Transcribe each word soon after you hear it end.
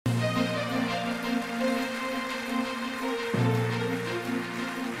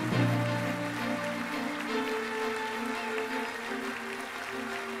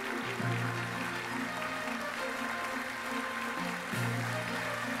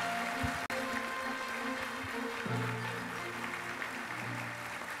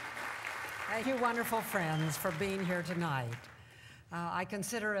Thank you, wonderful friends, for being here tonight. I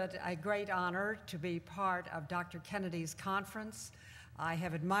consider it a great honor to be part of Dr. Kennedy's conference. I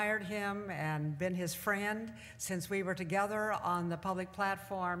have admired him and been his friend since we were together on the public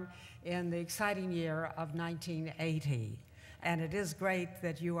platform in the exciting year of 1980. And it is great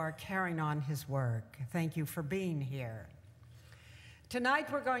that you are carrying on his work. Thank you for being here.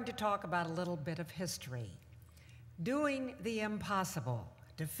 Tonight we're going to talk about a little bit of history. Doing the impossible,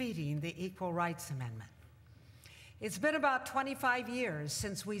 defeating the Equal Rights Amendment. It's been about 25 years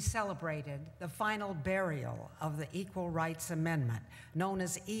since we celebrated the final burial of the Equal Rights Amendment, known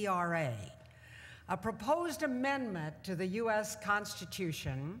as ERA, a proposed amendment to the U.S.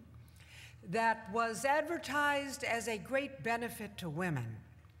 Constitution that was advertised as a great benefit to women,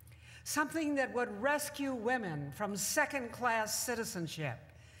 something that would rescue women from second-class citizenship,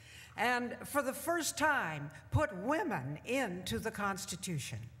 and for the first time, put women into the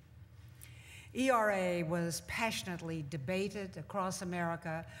Constitution. ERA was passionately debated across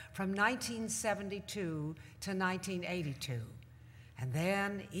America from 1972 to 1982. And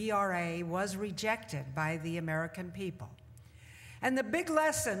then ERA was rejected by the American people. And the big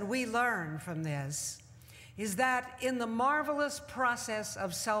lesson we learned from this is that in the marvelous process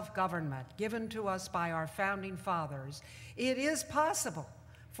of self-government given to us by our founding fathers, it is possible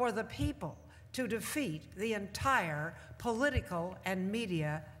for the people to defeat the entire political and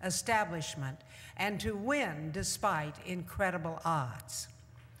media establishment and to win despite incredible odds.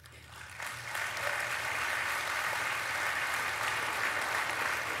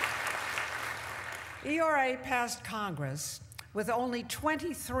 ERA passed Congress with only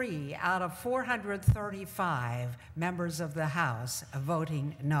 23 out of 435 members of the House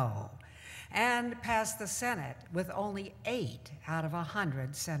voting no, and passed the Senate with only 8 out of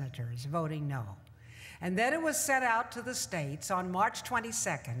 100 senators voting no. And then it was sent out to the states on March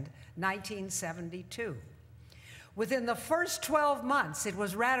 22nd, 1972. Within the first 12 months, it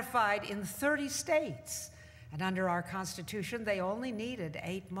was ratified in 30 states, and under our Constitution, they only needed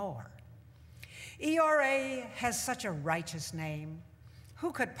 8 more. ERA has such a righteous name.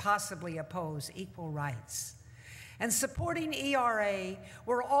 Who could possibly oppose equal rights? And supporting ERA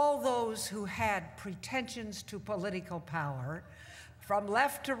were all those who had pretensions to political power, from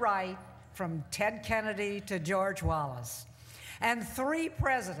left to right, from Ted Kennedy to George Wallace, and 3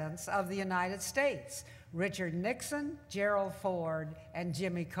 presidents of the United States, Richard Nixon, Gerald Ford, and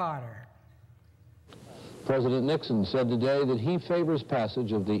Jimmy Carter. President Nixon said today that he favors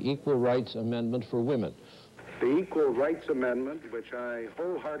passage of the Equal Rights Amendment for women. The Equal Rights Amendment, which I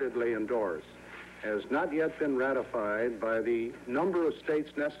wholeheartedly endorse, has not yet been ratified by the number of states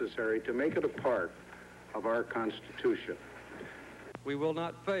necessary to make it a part of our Constitution. We will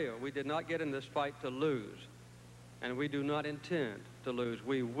not fail. We did not get in this fight to lose, and we do not intend to lose.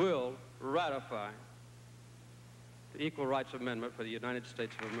 We will ratify the Equal Rights Amendment for the United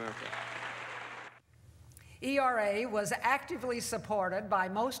States of America. ERA was actively supported by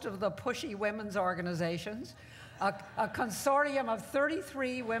most of the pushy women's organizations, a consortium of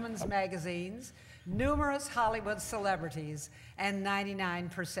 33 women's magazines, numerous Hollywood celebrities, and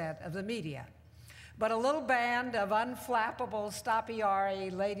 99% of the media. But a little band of unflappable Stop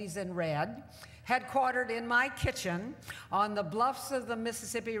ERA ladies in red, headquartered in my kitchen on the bluffs of the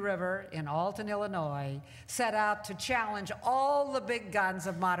Mississippi River in Alton, Illinois, set out to challenge all the big guns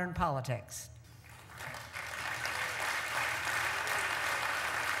of modern politics.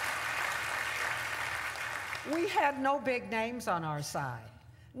 We had no big names on our side,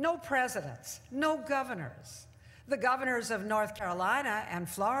 no presidents, no governors. The governors of North Carolina and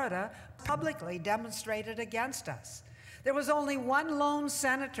Florida publicly demonstrated against us. There was only one lone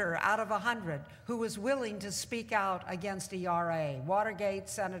senator out of 100 who was willing to speak out against ERA, Watergate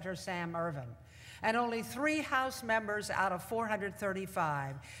Senator Sam Ervin. And only 3 House members out of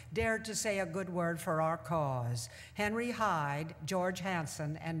 435 dared to say a good word for our cause: Henry Hyde, George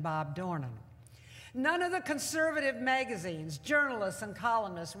Hansen, and Bob Dornan. None of the conservative magazines, journalists, and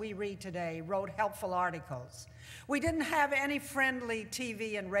columnists we read today wrote helpful articles. We didn't have any friendly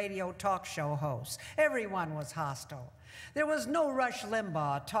TV and radio talk show hosts. Everyone was hostile. There was no Rush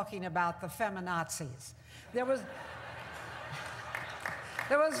Limbaugh talking about the feminazis. There was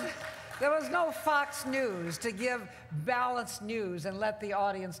no Fox News to give balanced news and let the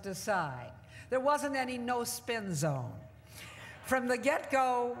audience decide. There wasn't any no spin zone. From the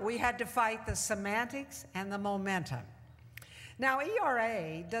get-go, we had to fight the semantics and the momentum. Now,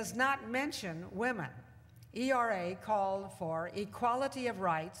 ERA does not mention women. ERA called for equality of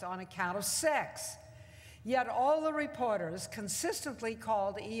rights on account of sex. Yet all the reporters consistently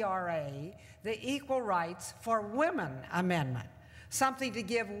called ERA the Equal Rights for Women Amendment. something to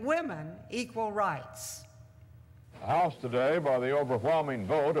give women equal rights. The House today, by the overwhelming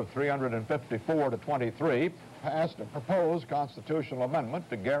vote of 354 to 23, passed a proposed constitutional amendment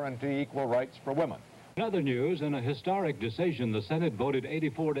to guarantee equal rights for women. In other news, in a historic decision, the Senate voted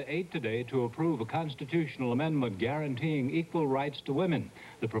 84 to 8 today to approve a constitutional amendment guaranteeing equal rights to women.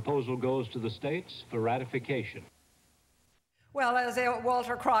 The proposal goes to the states for ratification. Well, as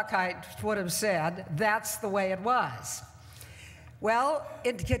Walter Cronkite would have said, that's the way it was. Well,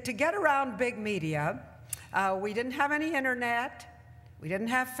 to get around big media, we didn't have any internet, we didn't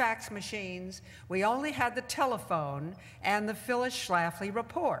have fax machines, we only had the telephone and the Phyllis Schlafly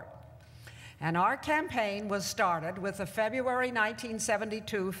report. And our campaign was started with the February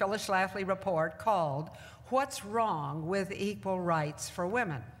 1972 Phyllis Schlafly report called "What's Wrong with Equal Rights for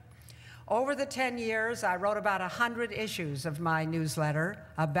Women?" Over the 10 years, I wrote about 100 issues of my newsletter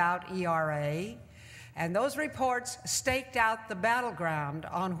about ERA, and those reports staked out the battleground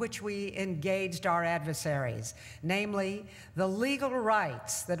on which we engaged our adversaries, namely the legal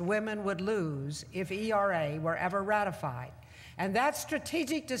rights that women would lose if ERA were ever ratified. And that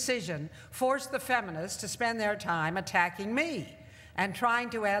strategic decision forced the feminists to spend their time attacking me and trying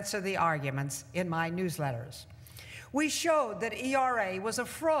to answer the arguments in my newsletters. We showed that ERA was a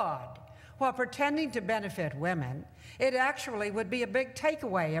fraud. While pretending to benefit women, it actually would be a big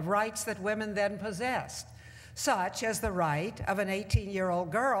takeaway of rights that women then possessed, such as the right of an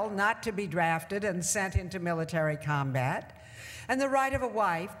 18-year-old girl not to be drafted and sent into military combat, and the right of a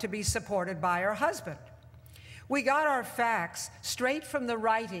wife to be supported by her husband. We got our facts straight from the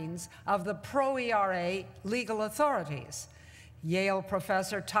writings of the pro-ERA legal authorities. Yale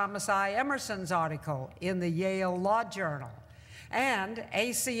professor Thomas I. Emerson's article in the Yale Law Journal, and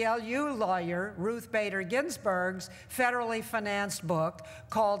ACLU lawyer Ruth Bader Ginsburg's federally financed book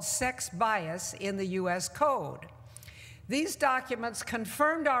called Sex Bias in the U.S. Code. These documents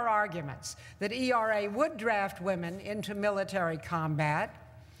confirmed our arguments that ERA would draft women into military combat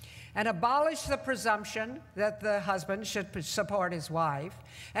and abolish the presumption that the husband should support his wife,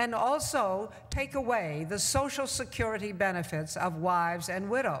 and also take away the Social Security benefits of wives and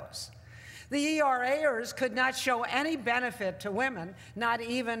widows. The ERAers could not show any benefit to women, not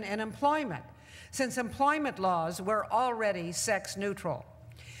even in employment, since employment laws were already sex neutral.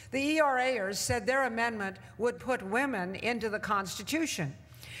 The ERAers said their amendment would put women into the Constitution,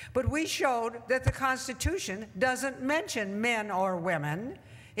 but we showed that the Constitution doesn't mention men or women.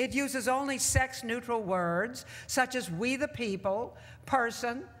 It uses only sex-neutral words such as we the people,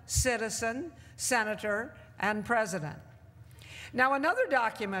 person, citizen, senator, and president. Now, another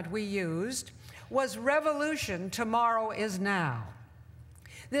document we used was Revolution Tomorrow Is Now.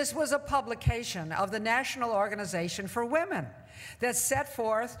 This was a publication of the National Organization for Women that set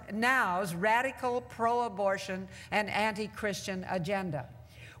forth NOW's radical pro-abortion and anti-Christian agenda.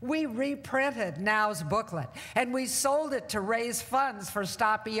 We reprinted NOW's booklet, and we sold it to raise funds for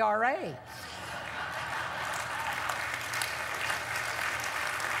Stop ERA.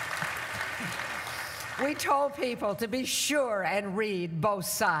 We told people to be sure and read both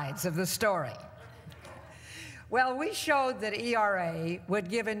sides of the story. Well, we showed that ERA would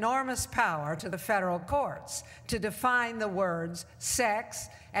give enormous power to the federal courts to define the words sex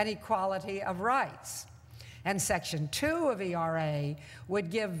and equality of rights. And Section 2 of ERA would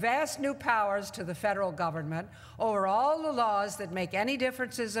give vast new powers to the federal government over all the laws that make any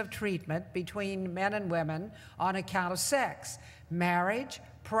differences of treatment between men and women on account of sex: marriage,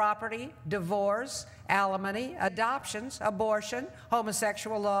 property, divorce, alimony, adoptions, abortion,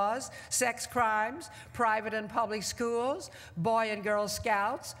 homosexual laws, sex crimes, private and public schools, Boy and Girl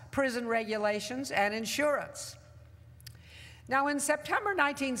Scouts, prison regulations, and insurance. Now, in September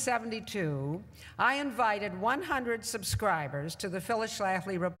 1972, I invited 100 subscribers to the Phyllis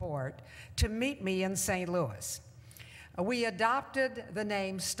Schlafly Report to meet me in St. Louis. We adopted the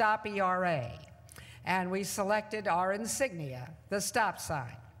name Stop ERA, and we selected our insignia, the stop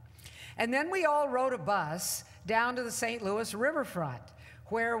sign. And then we all rode a bus down to the St. Louis riverfront,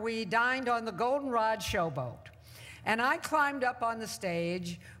 where we dined on the Goldenrod showboat. And I climbed up on the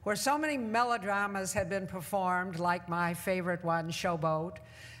stage where so many melodramas had been performed, like my favorite one, Showboat,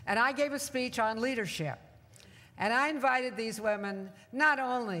 and I gave a speech on leadership. And I invited these women not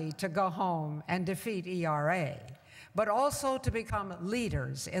only to go home and defeat ERA, but also to become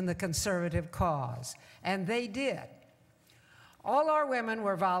leaders in the conservative cause. And they did. All our women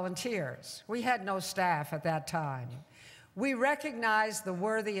were volunteers. We had no staff at that time. We recognized the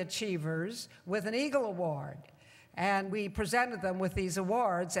worthy achievers with an Eagle Award, and we presented them with these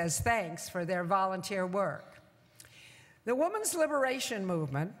awards as thanks for their volunteer work. The Women's Liberation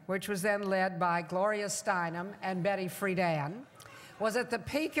Movement, which was then led by Gloria Steinem and Betty Friedan, was at the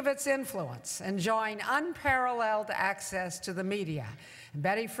peak of its influence, enjoying unparalleled access to the media.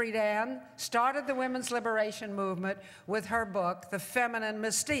 Betty Friedan started the women's liberation movement with her book, The Feminine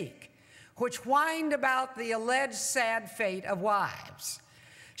Mystique, which whined about the alleged sad fate of wives.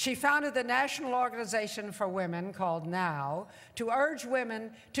 She founded the National Organization for Women, called NOW, to urge women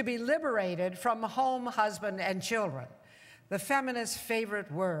to be liberated from home, husband, and children. The feminist's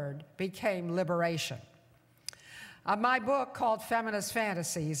favorite word became liberation. My book, called Feminist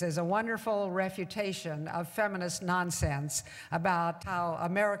Fantasies, is a wonderful refutation of feminist nonsense about how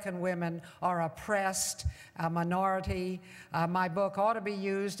American women are oppressed, a minority. My book ought to be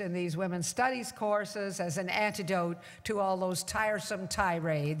used in these women's studies courses as an antidote to all those tiresome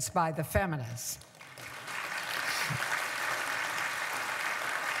tirades by the feminists.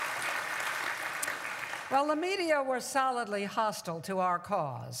 Well, the media were solidly hostile to our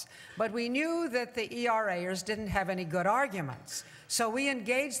cause, but we knew that the ERAers didn't have any good arguments, so we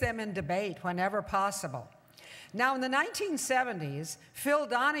engaged them in debate whenever possible. Now, in the 1970s, Phil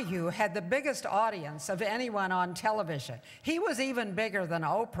Donahue had the biggest audience of anyone on television. He was even bigger than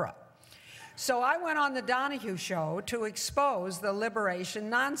Oprah. So I went on the Donahue Show to expose the liberation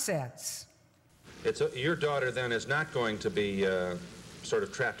nonsense. Your daughter, then, is not going to be sort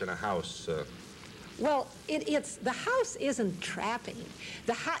of trapped in a house. Well, the house isn't trapping.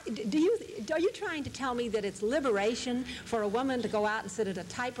 Are you trying to tell me that it's liberation for a woman to go out and sit at a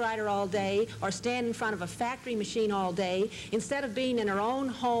typewriter all day or stand in front of a factory machine all day instead of being in her own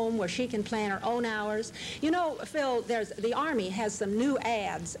home where she can plan her own hours? You know, Phil, the Army has some new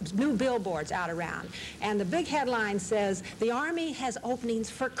ads, new billboards out around, and the big headline says, "The Army has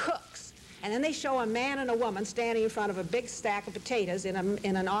openings for cooks." And then they show a man and a woman standing in front of a big stack of potatoes in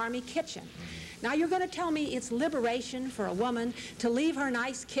an Army kitchen. Now you're going to tell me it's liberation for a woman to leave her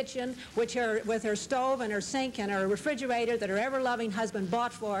nice kitchen with her stove and her sink and her refrigerator that her ever-loving husband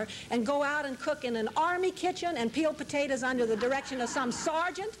bought for her and go out and cook in an Army kitchen and peel potatoes under the direction of some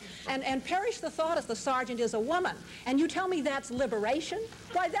sergeant and perish the thought if the sergeant is a woman. And you tell me that's liberation?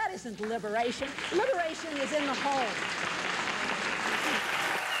 Why, that isn't liberation. Liberation is in the home.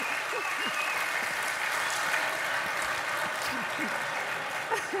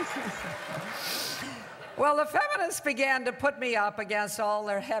 Well, the feminists began to put me up against all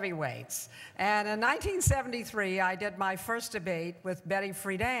their heavyweights. And in 1973, I did my first debate with Betty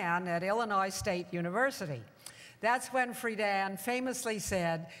Friedan at Illinois State University. That's when Friedan famously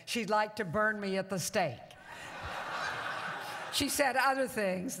said she'd like to burn me at the stake. She said other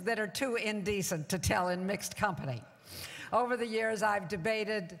things that are too indecent to tell in mixed company. Over the years, I've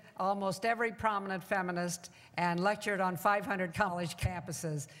debated almost every prominent feminist and lectured on 500 college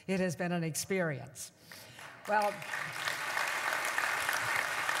campuses. It has been an experience. Well,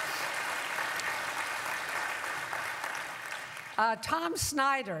 Tom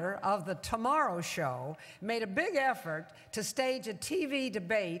Snyder of The Tomorrow Show made a big effort to stage a TV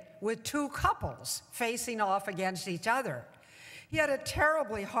debate with two couples facing off against each other. He had a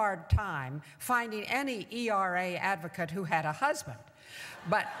terribly hard time finding any ERA advocate who had a husband.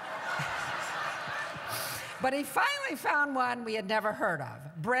 But he finally found one we had never heard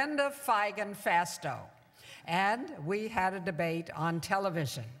of, Brenda Feigen Fastow. And we had a debate on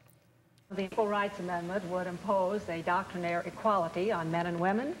television. The Equal Rights Amendment would impose a doctrinaire equality on men and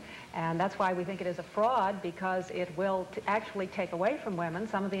women, and that's why we think it is a fraud, because it will actually take away from women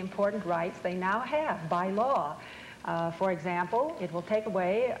some of the important rights they now have by law. For example, it will take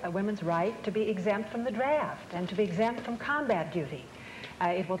away a woman's right to be exempt from the draft and to be exempt from combat duty.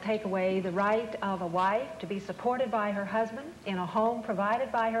 It will take away the right of a wife to be supported by her husband in a home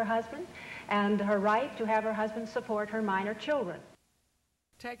provided by her husband, and her right to have her husband support her minor children.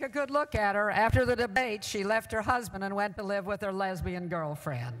 Take a good look at her. After the debate, she left her husband and went to live with her lesbian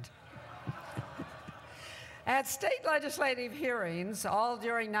girlfriend. At state legislative hearings, all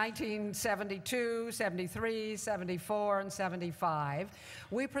during 1972, 73, 74, and 75,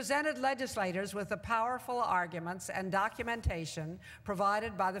 we presented legislators with the powerful arguments and documentation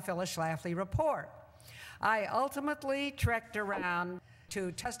provided by the Phyllis Schlafly report. I ultimately trekked around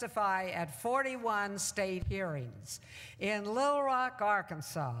to testify at 41 state hearings in Little Rock,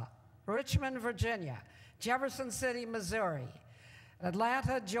 Arkansas, Richmond, Virginia, Jefferson City, Missouri,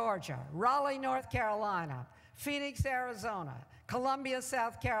 Atlanta, Georgia, Raleigh, North Carolina, Phoenix, Arizona, Columbia,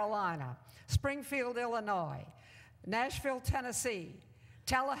 South Carolina, Springfield, Illinois, Nashville, Tennessee,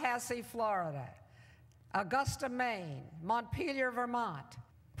 Tallahassee, Florida, Augusta, Maine, Montpelier, Vermont,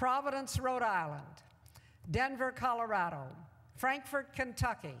 Providence, Rhode Island, Denver, Colorado, Frankfort,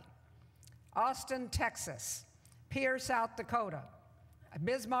 Kentucky, Austin, Texas, Pierre, South Dakota,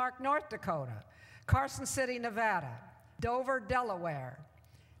 Bismarck, North Dakota, Carson City, Nevada, Dover, Delaware,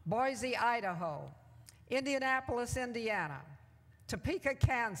 Boise, Idaho, Indianapolis, Indiana, Topeka,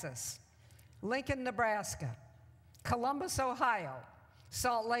 Kansas, Lincoln, Nebraska, Columbus, Ohio,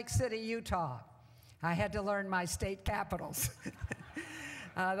 Salt Lake City, Utah. I had to learn my state capitals.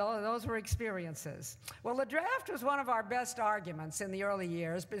 Those were experiences. Well, the draft was one of our best arguments in the early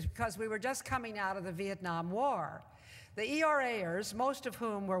years because we were just coming out of the Vietnam War. The ERAers, most of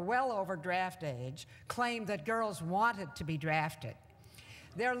whom were well over draft age, claimed that girls wanted to be drafted.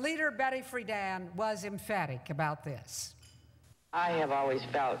 Their leader, Betty Friedan, was emphatic about this. I have always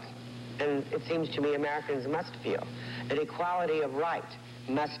felt, and it seems to me Americans must feel, that equality of right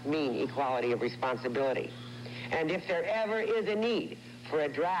must mean equality of responsibility. And if there ever is a need for a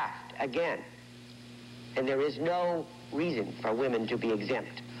draft again, and there is no reason for women to be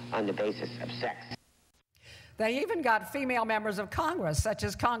exempt on the basis of sex. They even got female members of Congress, such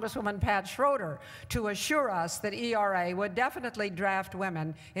as Congresswoman Pat Schroeder, to assure us that ERA would definitely draft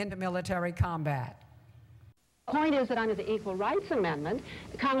women into military combat. The point is that under the Equal Rights Amendment,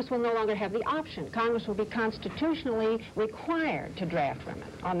 Congress will no longer have the option. Congress will be constitutionally required to draft women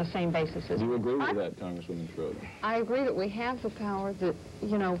on the same basis as... Do you agree with that, Congresswoman Schroeder? I agree that we have the power, that,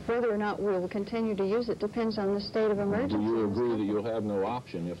 you know, whether or not we'll continue to use it depends on the state of emergency. Do you agree that you'll have no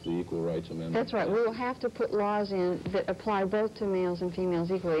option if the Equal Rights Amendment... That's right. We will have to put laws in that apply both to males and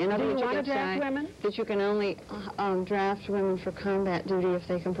females equally. In other words, you want to draft women? That you can only draft women for combat duty if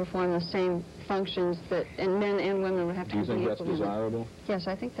they can perform the same functions that, and men and women would have to. Do you think that's desirable? Yes,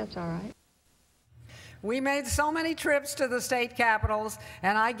 I think that's all right. We made so many trips to the state capitals,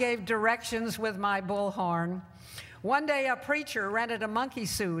 and I gave directions with my bullhorn. One day, a preacher rented a monkey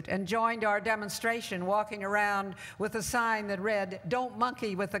suit and joined our demonstration, walking around with a sign that read, "Don't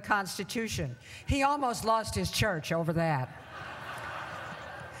monkey with the Constitution." He almost lost his church over that.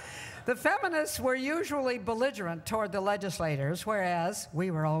 The feminists were usually belligerent toward the legislators, whereas we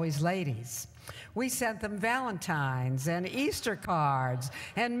were always ladies. We sent them Valentines and Easter cards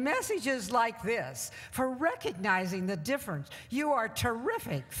and messages like this for recognizing the difference. You are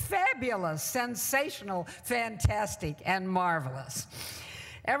terrific, fabulous, sensational, fantastic, and marvelous.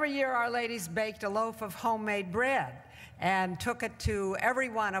 Every year, our ladies baked a loaf of homemade bread and took it to every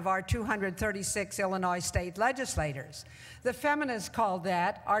one of our 236 Illinois state legislators. The feminists called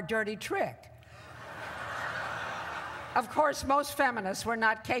that our dirty trick. Of course, most feminists were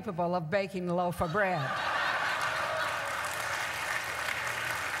not capable of baking a loaf of bread.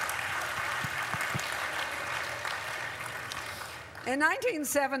 In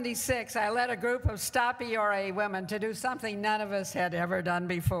 1976, I led a group of Stop ERA women to do something none of us had ever done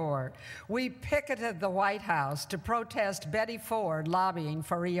before. We picketed the White House to protest Betty Ford lobbying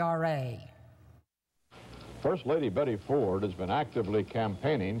for ERA. First Lady Betty Ford has been actively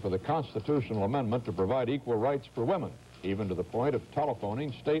campaigning for the constitutional amendment to provide equal rights for women, even to the point of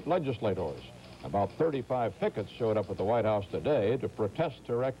telephoning state legislators. About 35 pickets showed up at the White House today to protest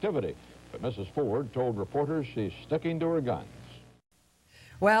her activity, but Mrs. Ford told reporters she's sticking to her guns.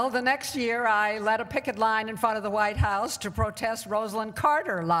 Well, the next year, I led a picket line in front of the White House to protest Rosalynn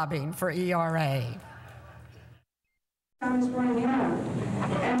Carter lobbying for ERA. Time is running out,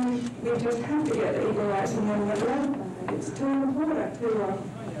 and we just have to get the Equal Rights Amendment ratified. It's too important to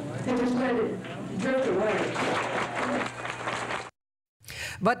just let it drift away.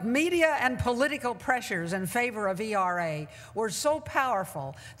 But media and political pressures in favor of ERA were so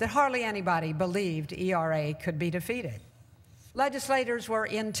powerful that hardly anybody believed ERA could be defeated. Legislators were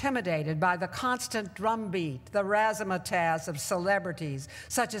intimidated by the constant drumbeat, the razzmatazz of celebrities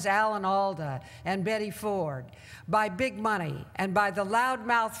such as Alan Alda and Betty Ford, by big money, and by the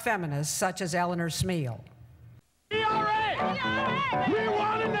loudmouth feminists such as Eleanor Smeal. ERA! We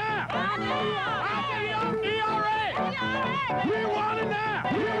want it now! ERA! We want it now!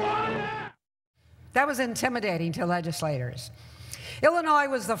 We want it now! That was intimidating to legislators. Illinois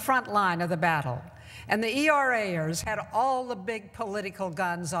was the front line of the battle. And the ERAers had all the big political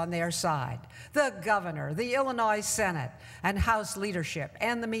guns on their side: the governor, the Illinois Senate, and House leadership,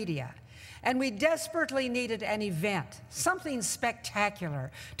 and the media. And we desperately needed an event, something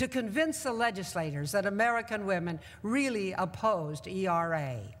spectacular, to convince the legislators that American women really opposed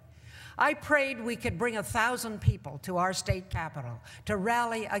ERA. I prayed we could bring 1,000 people to our state capitol to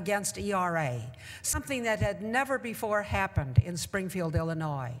rally against ERA, something that had never before happened in Springfield,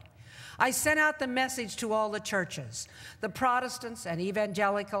 Illinois. I sent out the message to all the churches, the Protestants and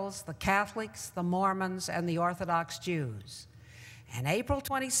evangelicals, the Catholics, the Mormons, and the Orthodox Jews. And April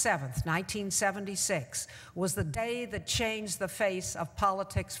 27th, 1976, was the day that changed the face of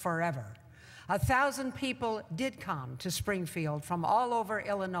politics forever. 1,000 people did come to Springfield from all over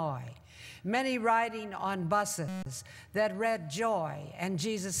Illinois, many riding on buses that read Joy and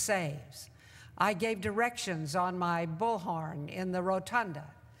Jesus Saves. I gave directions on my bullhorn in the rotunda.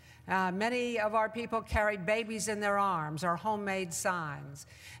 Many of our people carried babies in their arms or homemade signs,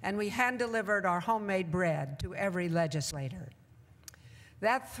 and we hand-delivered our homemade bread to every legislator.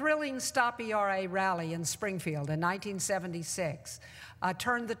 That thrilling Stop ERA rally in Springfield in 1976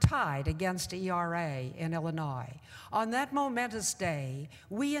 turned the tide against ERA in Illinois. On that momentous day,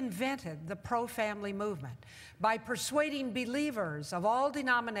 we invented the pro-family movement by persuading believers of all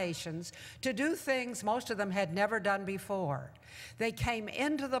denominations to do things most of them had never done before. They came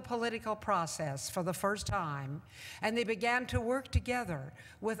into the political process for the first time, and they began to work together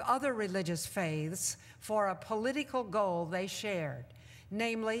with other religious faiths for a political goal they shared,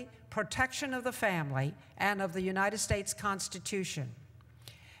 namely protection of the family and of the United States Constitution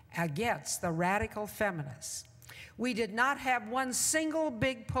against the radical feminists. We did not have one single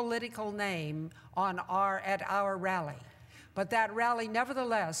big political name at our rally, but that rally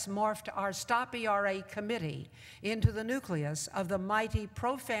nevertheless morphed our Stop ERA committee into the nucleus of the mighty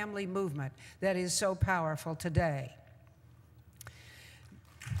pro-family movement that is so powerful today.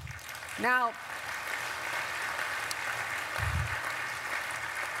 Now,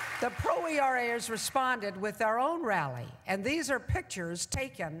 the pro-ERAers responded with their own rally, and these are pictures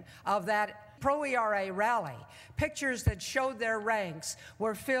taken of that pro-ERA rally. Pictures that showed their ranks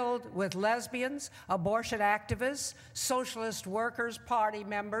were filled with lesbians, abortion activists, Socialist Workers' Party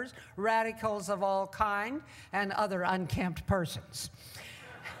members, radicals of all kind, and other unkempt persons.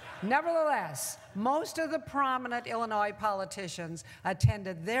 Nevertheless, most of the prominent Illinois politicians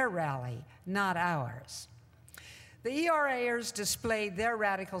attended their rally, not ours. The ERAers displayed their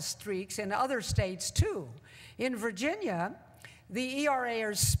radical streaks in other states, too. In Virginia, the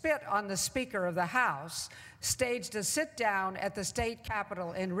ERAers spit on the Speaker of the House, staged a sit-down at the state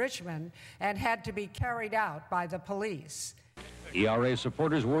capitol in Richmond, and had to be carried out by the police. ERA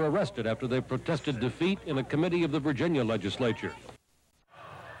supporters were arrested after they protested defeat in a committee of the Virginia legislature.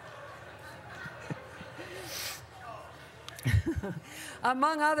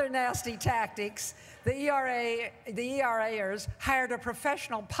 Among other nasty tactics, the ERAers hired a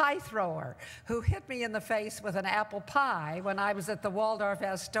professional pie thrower who hit me in the face with an apple pie when I was at the Waldorf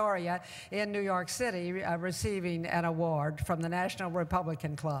Astoria in New York City receiving an award from the National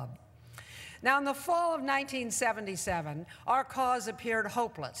Republican Club. Now, in the fall of 1977, our cause appeared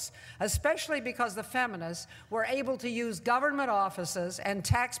hopeless, especially because the feminists were able to use government offices and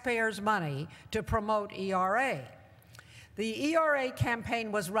taxpayers' money to promote ERA. The ERA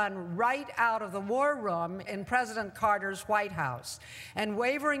campaign was run right out of the war room in President Carter's White House, and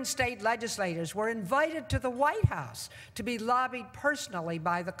wavering state legislators were invited to the White House to be lobbied personally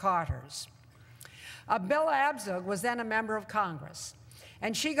by the Carters. Bella Abzug was then a member of Congress,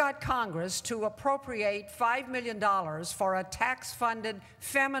 and she got Congress to appropriate $5 million for a tax-funded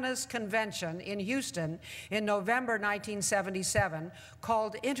feminist convention in Houston in November 1977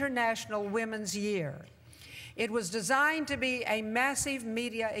 called International Women's Year. It was designed to be a massive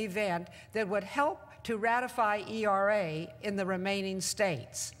media event that would help to ratify ERA in the remaining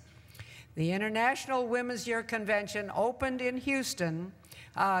states. The International Women's Year Convention opened in Houston.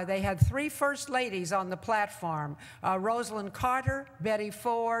 They had 3 first ladies on the platform, Rosalind Carter, Betty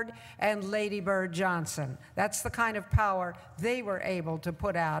Ford, and Lady Bird Johnson. That's the kind of power they were able to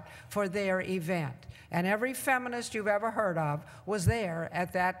put out for their event. And every feminist you've ever heard of was there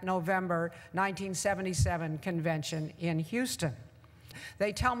at that November 1977 convention in Houston.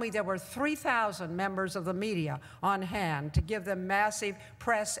 They tell me there were 3,000 members of the media on hand to give them massive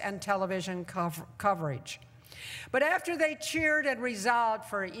press and television coverage. But after they cheered and resolved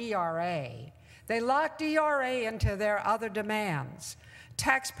for ERA, they locked ERA into their other demands: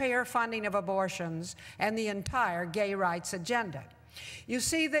 taxpayer funding of abortions and the entire gay rights agenda. You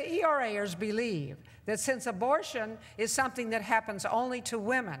see, the ERAers believe that since abortion is something that happens only to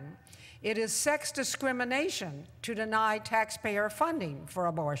women, it is sex discrimination to deny taxpayer funding for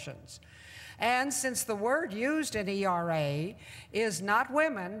abortions. And since the word used in ERA is not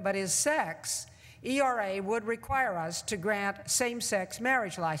women, but is sex, ERA would require us to grant same-sex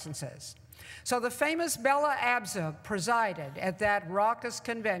marriage licenses. So the famous Bella Abzug presided at that raucous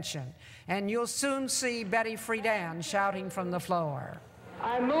convention, and you'll soon see Betty Friedan shouting from the floor.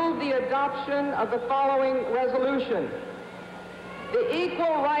 I move the adoption of the following resolution. The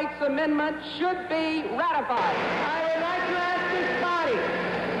Equal Rights Amendment should be ratified. I would like to ask this body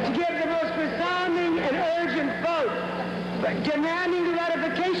to give the most resounding and urgent vote demanding the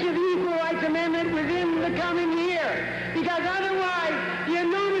ratification of the Equal Rights Amendment within the coming year, because otherwise the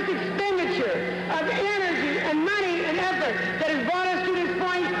enormous expenditure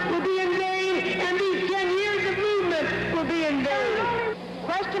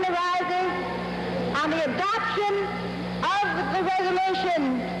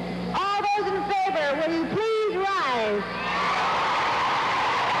motion? All those in favor, will you please rise?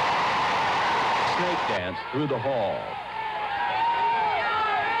 Snake dance through the hall.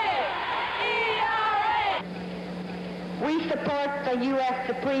 We support the U.S.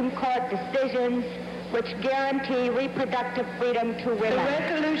 Supreme Court decisions which guarantee reproductive freedom to women. The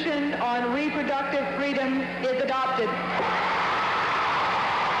resolution on reproductive freedom is adopted.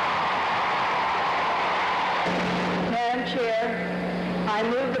 Madam Chair, I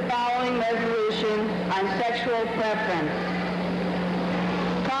move the following resolution on sexual preference.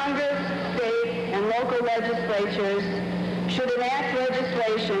 Congress, state, and local legislatures should enact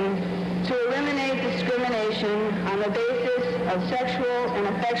legislation to eliminate discrimination on the basis of sexual and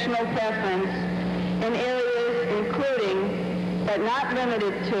affectional preference in areas including, but not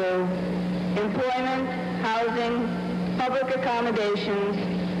limited to, employment, housing, public accommodations,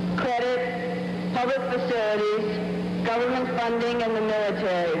 credit, public facilities, government funding, and the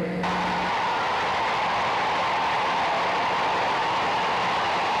military.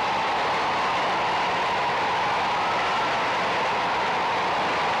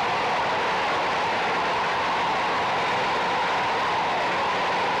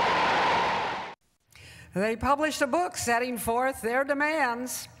 They published a book setting forth their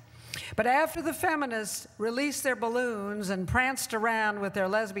demands. But after the feminists released their balloons and pranced around with their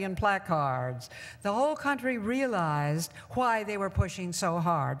lesbian placards, the whole country realized why they were pushing so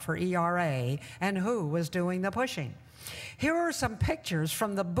hard for ERA and who was doing the pushing. Here are some pictures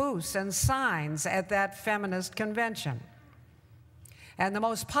from the booths and signs at that feminist convention. And the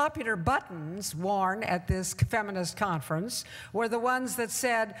most popular buttons worn at this feminist conference were the ones that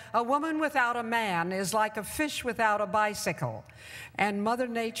said, "A woman without a man is like a fish without a bicycle," and "Mother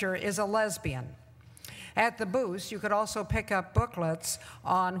Nature is a lesbian." At the booths, you could also pick up booklets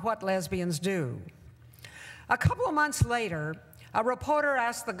on what lesbians do. A couple of months later, a reporter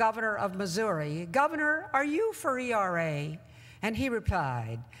asked the governor of Missouri, "Governor, are you for ERA?" And he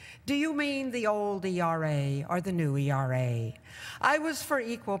replied, "Do you mean the old ERA or the new ERA? I was for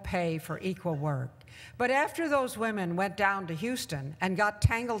equal pay for equal work. But after those women went down to Houston and got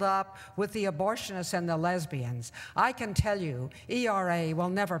tangled up with the abortionists and the lesbians, I can tell you ERA will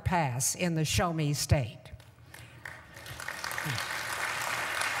never pass in the show me state."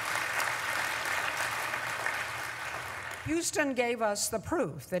 Houston gave us the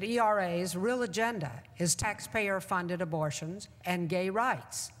proof that ERA's real agenda is taxpayer-funded abortions and gay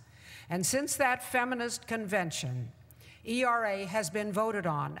rights. And since that feminist convention, ERA has been voted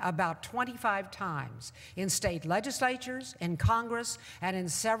on about 25 times in state legislatures, in Congress, and in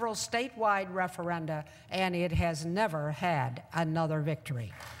several statewide referenda, and it has never had another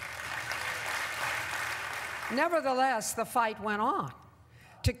victory. Nevertheless, the fight went on.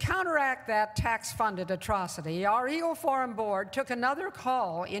 To counteract that tax-funded atrocity, our Eagle Forum board took another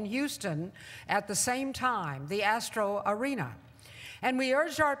call in Houston at the same time, the Astro Arena. And we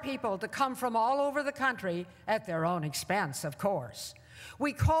urged our people to come from all over the country at their own expense, of course.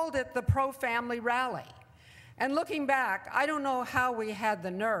 We called it the Pro-Family Rally. And looking back, I don't know how we had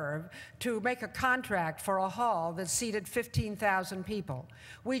the nerve to make a contract for a hall that seated 15,000 people.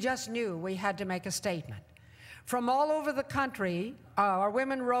 We just knew we had to make a statement. From all over the country, our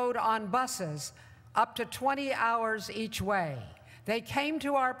women rode on buses up to 20 hours each way. They came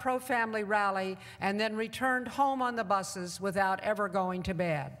to our pro-family rally and then returned home on the buses without ever going to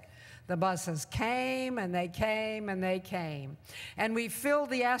bed. The buses came and they came and they came, and we filled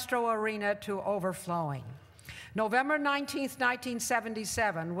the Astro Arena to overflowing. November 19th,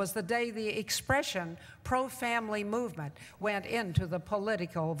 1977 was the day the expression pro-family movement went into the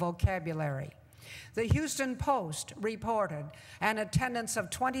political vocabulary. The Houston Post reported an attendance of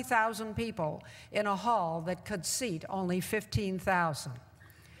 20,000 people in a hall that could seat only 15,000.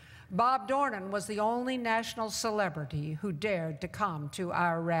 Bob Dornan was the only national celebrity who dared to come to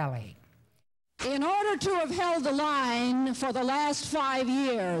our rally. In order to have held the line for the last 5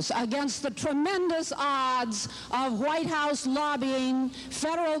 years against the tremendous odds of White House lobbying,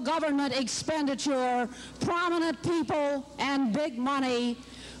 federal government expenditure, prominent people, and big money,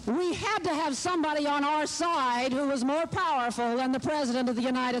 we had to have somebody on our side who was more powerful than the President of the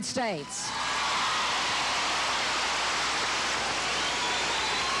United States.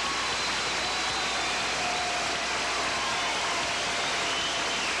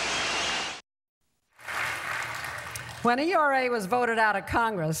 When ERA was voted out of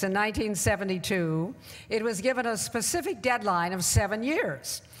Congress in 1972, it was given a specific deadline of 7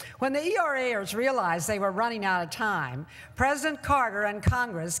 years. When the ERAers realized they were running out of time, President Carter and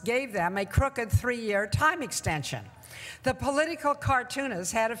Congress gave them a crooked 3-year time extension. The political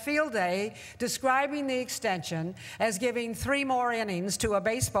cartoonists had a field day describing the extension as giving 3 more innings to a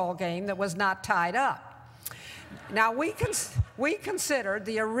baseball game that was not tied up. Now, we considered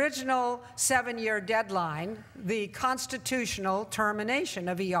the original 7-year deadline the constitutional termination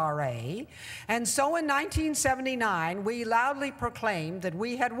of ERA, and so in 1979, we loudly proclaimed that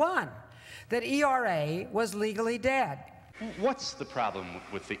we had won, that ERA was legally dead. What's the problem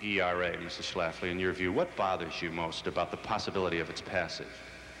with the ERA, Mrs. Schlafly, in your view? What bothers you most about the possibility of its passage?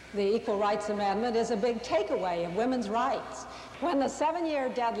 The Equal Rights Amendment is a big takeaway of women's rights. When the 7-year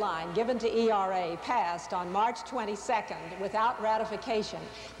deadline given to ERA passed on March 22nd without ratification,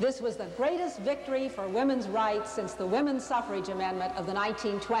 this was the greatest victory for women's rights since the women's suffrage amendment of the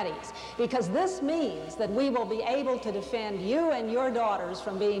 1920s, because this means that we will be able to defend you and your daughters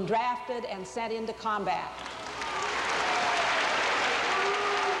from being drafted and sent into combat.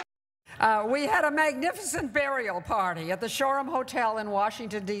 We had a magnificent burial party at the Shoreham Hotel in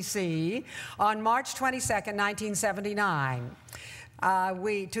Washington, D.C. on March 22, 1979.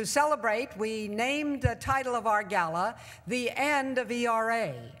 To celebrate, we named the title of our gala, The End of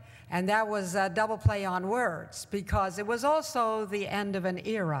ERA. And that was a double play on words, because it was also the end of an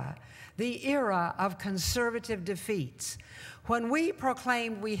era, the era of conservative defeats. When we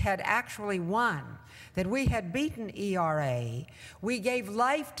proclaimed we had actually won, that we had beaten ERA, we gave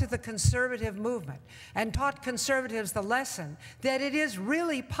life to the conservative movement and taught conservatives the lesson that it is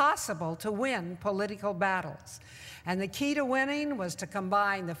really possible to win political battles. And the key to winning was to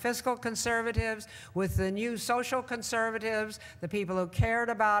combine the fiscal conservatives with the new social conservatives, the people who cared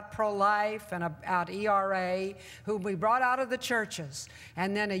about pro-life and about ERA, whom we brought out of the churches.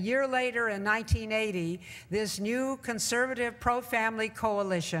 And then a year later, in 1980, this new conservative pro-family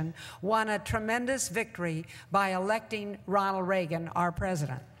coalition won a tremendous victory by electing Ronald Reagan, our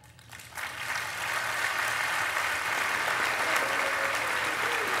president.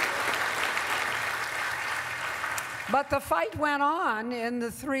 But the fight went on in the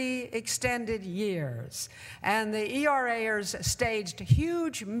 3 extended years, and the ERAers staged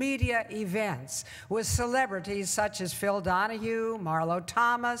huge media events with celebrities such as Phil Donahue, Marlo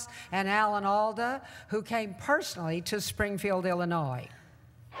Thomas, and Alan Alda, who came personally to Springfield, Illinois.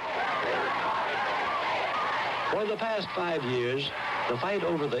 For the past 5 years, the fight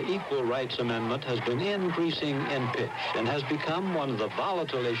over the Equal Rights Amendment has been increasing in pitch and has become one of the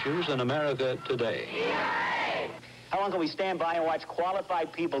volatile issues in America today. How long can we stand by and watch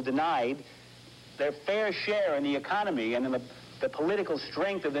qualified people denied their fair share in the economy and in the political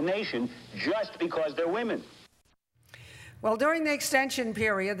strength of the nation just because they're women? Well, during the extension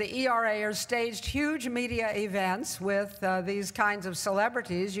period, the ERAers staged huge media events with these kinds of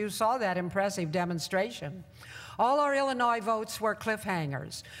celebrities. You saw that impressive demonstration. All our Illinois votes were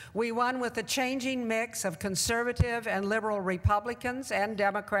cliffhangers. We won with a changing mix of conservative and liberal Republicans and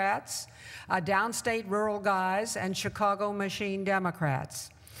Democrats, downstate rural guys, and Chicago machine Democrats.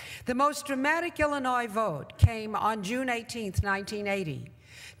 The most dramatic Illinois vote came on June 18, 1980.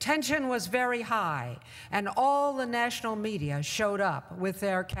 Tension was very high, and all the national media showed up with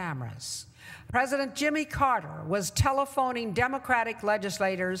their cameras. President Jimmy Carter was telephoning Democratic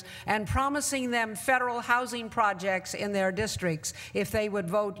legislators and promising them federal housing projects in their districts if they would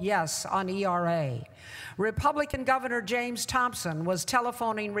vote yes on ERA. Republican Governor James Thompson was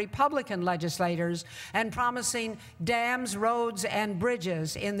telephoning Republican legislators and promising dams, roads, and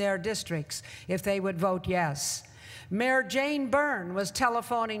bridges in their districts if they would vote yes. Mayor Jane Byrne was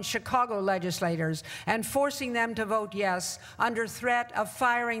telephoning Chicago legislators and forcing them to vote yes under threat of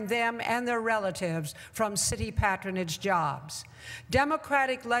firing them and their relatives from city patronage jobs.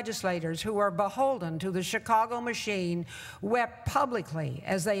 Democratic legislators who were beholden to the Chicago machine wept publicly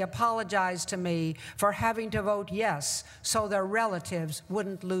as they apologized to me for having to vote yes so their relatives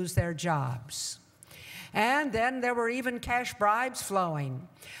wouldn't lose their jobs. And then there were even cash bribes flowing.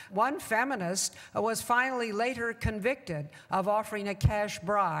 One feminist was finally later convicted of offering a cash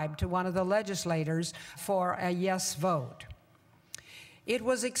bribe to one of the legislators for a yes vote. It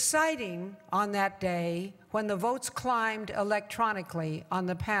was exciting on that day when the votes climbed electronically on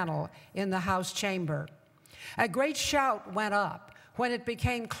the panel in the House chamber. A great shout went up when it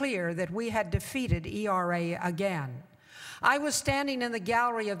became clear that we had defeated ERA again. I was standing in the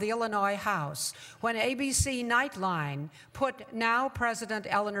gallery of the Illinois House when ABC Nightline put now President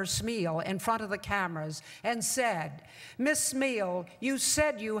Eleanor Smeal in front of the cameras and said, "Miss Smeal, you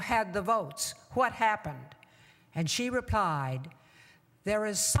said you had the votes. What happened?" And she replied, "There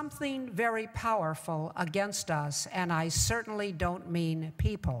is something very powerful against us, and I certainly don't mean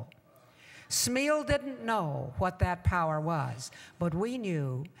people." Smeal didn't know what that power was, but we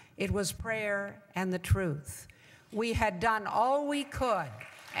knew it was prayer and the truth. We had done all we could,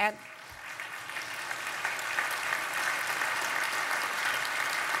 and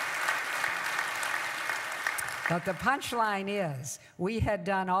but the punchline is, we had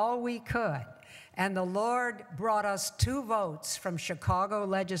done all we could, and the Lord brought us 2 votes from Chicago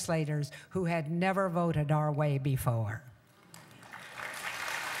legislators who had never voted our way before.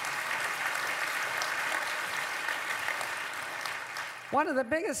 One of the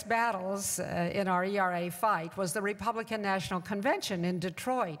biggest battles in our ERA fight was the Republican National Convention in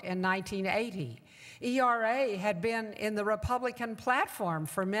Detroit in 1980. ERA had been in the Republican platform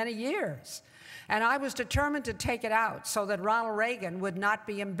for many years, and I was determined to take it out so that Ronald Reagan would not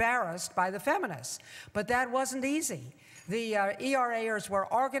be embarrassed by the feminists. But that wasn't easy. The ERAers were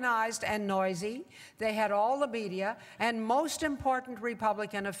organized and noisy. They had all the media and most important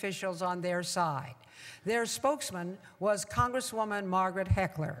Republican officials on their side. Their spokesman was Congresswoman Margaret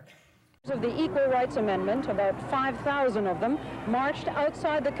Heckler. Of the Equal Rights Amendment, about 5,000 of them marched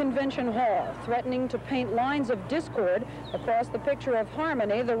outside the convention hall, threatening to paint lines of discord across the picture of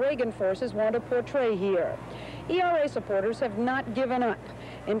harmony the Reagan forces want to portray here. ERA supporters have not given up.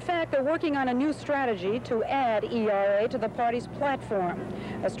 In fact, they're working on a new strategy to add ERA to the party's platform,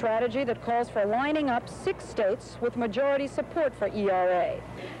 a strategy that calls for lining up 6 states with majority support for ERA.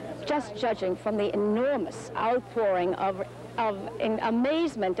 Just judging from the enormous outpouring of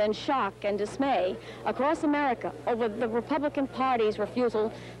amazement and shock and dismay across America over the Republican Party's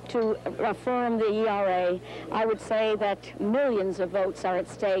refusal to affirm the ERA, I would say that millions of votes are at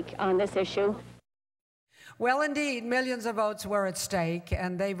stake on this issue. Well, indeed, millions of votes were at stake,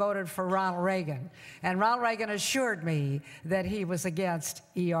 and they voted for Ronald Reagan. And Ronald Reagan assured me that he was against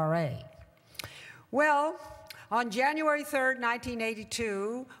ERA. Well, on January 3rd,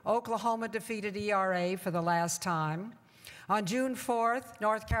 1982, Oklahoma defeated ERA for the last time. On June 4th,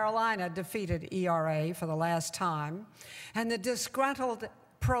 North Carolina defeated ERA for the last time. And the disgruntled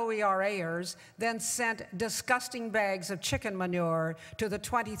pro-ERAers then sent disgusting bags of chicken manure to the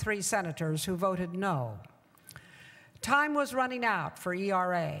 23 senators who voted no. Time was running out for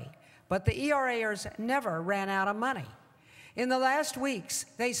ERA, but the ERAers never ran out of money. In the last weeks,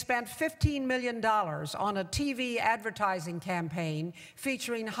 they spent $15 million on a TV advertising campaign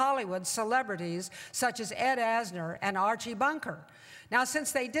featuring Hollywood celebrities such as Ed Asner and Archie Bunker. Now,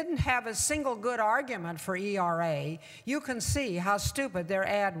 since they didn't have a single good argument for ERA, you can see how stupid their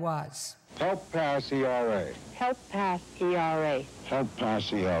ad was. Help pass ERA. Help pass ERA. Help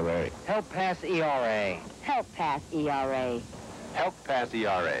pass ERA. Help pass ERA. Help pass ERA. Help pass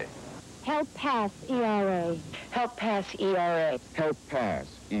ERA. Help pass ERA. Help pass ERA. Help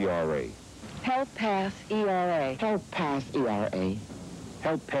pass ERA. Help pass ERA. Help pass ERA.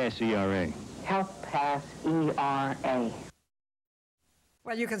 Help pass ERA. Help pass ERA.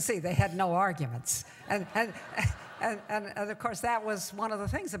 Well, you can see they had no arguments. And of course, that was one of the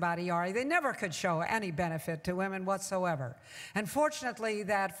things about ERA. They never could show any benefit to women whatsoever. And fortunately,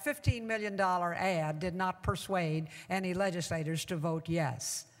 that $15 million ad did not persuade any legislators to vote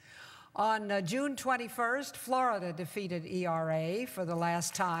yes. On June 21st, Florida defeated ERA for the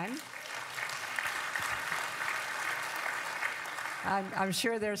last time. I'm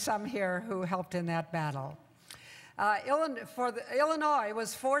sure there's some here who helped in that battle. Illinois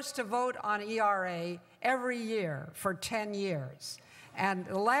was forced to vote on ERA every year for 10 years. And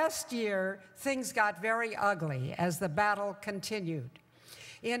last year, things got very ugly as the battle continued.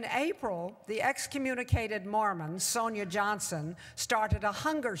 In April, the excommunicated Mormon, Sonia Johnson, started a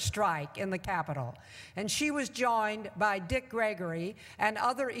hunger strike in the Capitol, and she was joined by Dick Gregory and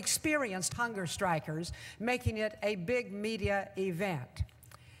other experienced hunger strikers, making it a big media event.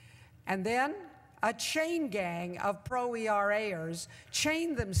 And then a chain gang of pro-ERAers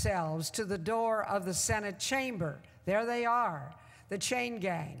chained themselves to the door of the Senate chamber. There they are, the chain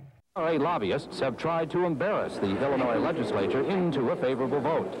gang. ERA lobbyists have tried to embarrass the Illinois legislature into a favorable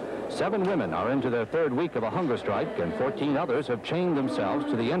vote. 7 women are into their 3rd week of a hunger strike, and 14 others have chained themselves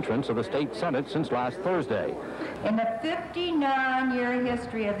to the entrance of the state Senate since last Thursday. In the 59-year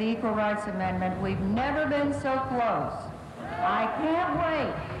history of the Equal Rights Amendment, we've never been so close. I can't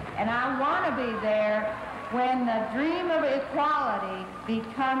wait, and I want to be there when the dream of equality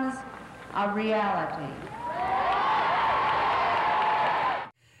becomes a reality.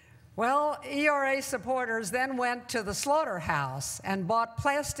 Well, ERA supporters then went to the slaughterhouse and bought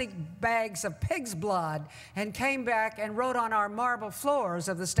plastic bags of pig's blood and came back and wrote on our marble floors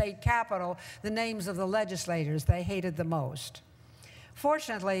of the state capitol the names of the legislators they hated the most.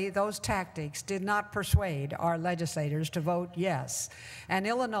 Fortunately, those tactics did not persuade our legislators to vote yes, and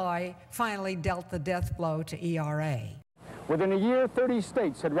Illinois finally dealt the death blow to ERA. Within a year, 30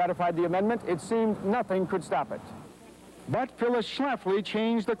 states had ratified the amendment. It seemed nothing could stop it. But Phyllis Schlafly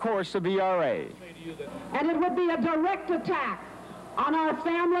changed the course of ERA. And it would be a direct attack on our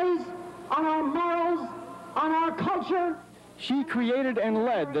families, on our morals, on our culture. She created and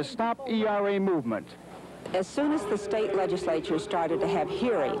led the Stop ERA movement. As soon as the state legislatures started to have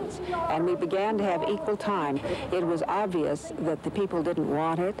hearings and we began to have equal time, it was obvious that the people didn't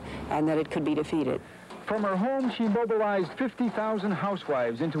want it and that it could be defeated. From her home, she mobilized 50,000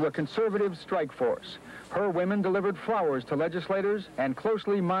 housewives into a conservative strike force. Her women delivered flowers to legislators and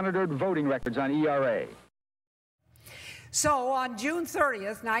closely monitored voting records on ERA. So on June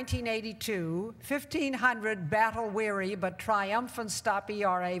 30th, 1982, 1,500 battle-weary but triumphant Stop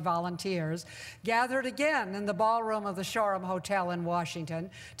ERA volunteers gathered again in the ballroom of the Shoreham Hotel in Washington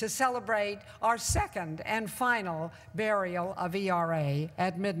to celebrate our second and final burial of ERA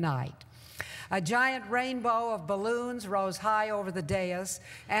at midnight. A giant rainbow of balloons rose high over the dais,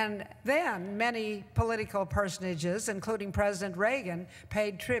 and then many political personages, including President Reagan,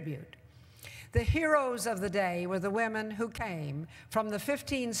 paid tribute. The heroes of the day were the women who came from the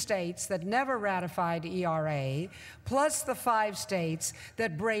 15 states that never ratified ERA, plus the 5 states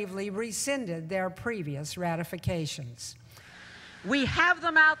that bravely rescinded their previous ratifications. We have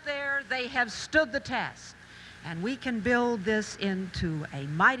them out there. They have stood the test. And we can build this into a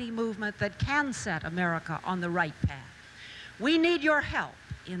mighty movement that can set America on the right path. We need your help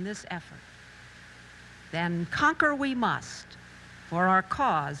in this effort. Then conquer we must. For our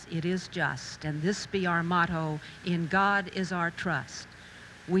cause it is just, and this be our motto, in God is our trust.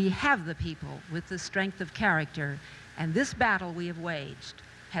 We have the people with the strength of character, and this battle we have waged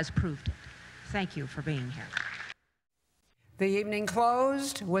has proved it. Thank you for being here. The evening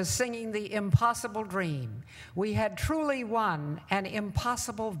closed with singing The Impossible Dream. We had truly won an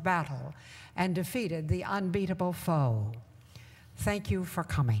impossible battle and defeated the unbeatable foe. Thank you for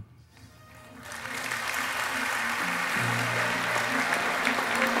coming.